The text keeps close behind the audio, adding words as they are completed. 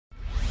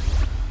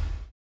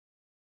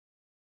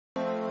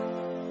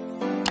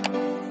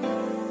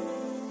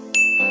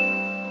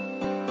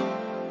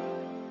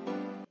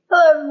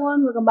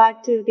everyone, welcome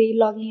back to the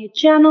Logging In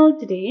channel.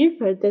 Today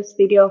for this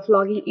video of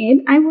logging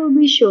in, I will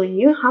be showing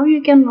you how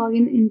you can log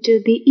in into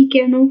the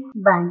Ikano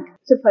Bank.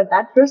 So for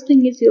that, first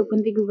thing is you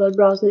open the Google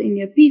browser in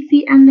your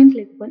PC and then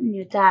click on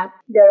New tab.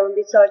 There on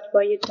the search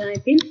bar you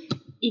type in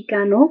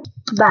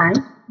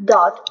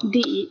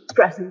ikanobank.de,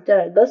 press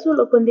enter. This will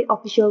open the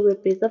official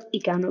webpage of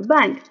Ikano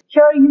Bank.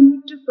 Here you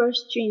need to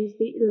first change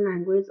the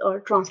language or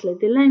translate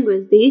the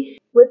language. The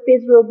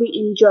webpage will be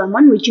in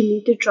German, which you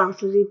need to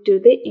translate it to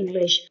the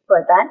English.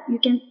 For that, you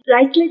can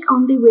right click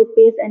on the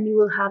webpage and you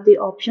will have the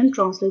option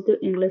translate to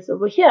English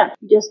over here.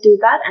 Just do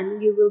that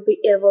and you will be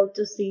able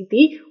to see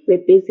the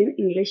webpage in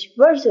English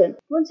version.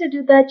 Once you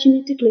do that, you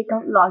need to click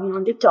on login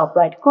on the top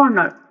right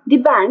corner. The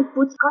bank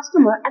puts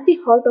customer at the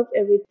heart of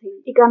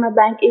everything. Ikano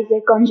Bank is a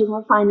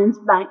consumer finance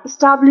bank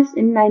established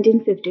in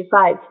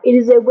 1955. It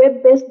is a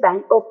web-based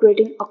bank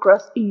operating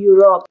across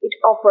Europe. It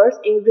offers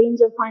a range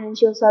of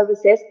financial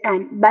services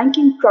and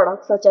banking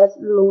products such as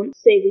loan,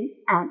 saving,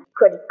 and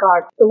credit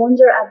card. So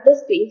once you're at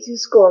this page, you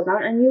scroll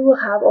down and you will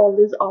have all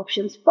these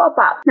options pop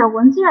up. Now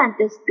once you're at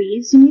this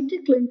page, you need to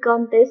click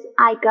on this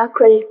ICA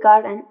credit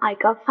card and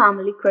ICA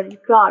family credit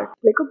card.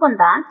 Click upon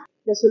that.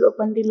 This will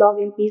open the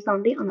login page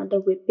on the another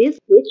web page,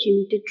 which you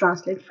need to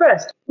translate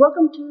first.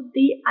 Welcome to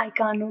the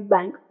Ikano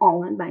Bank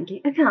online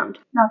banking account.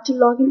 Now to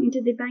log in into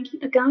the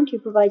banking account, you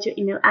provide your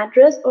email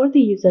address or the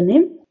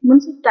username.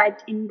 Once you've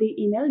typed in the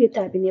email, you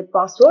type in your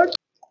password.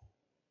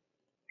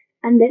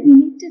 And then you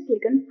need to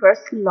click on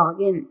first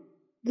login.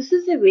 This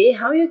is the way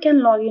how you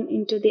can log in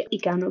into the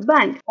Ikano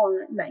Bank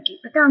online banking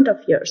account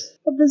of yours.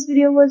 If this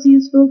video was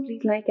useful,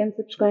 please like and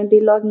subscribe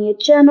the Logging In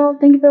channel.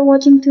 Thank you for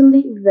watching till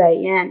the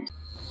very end.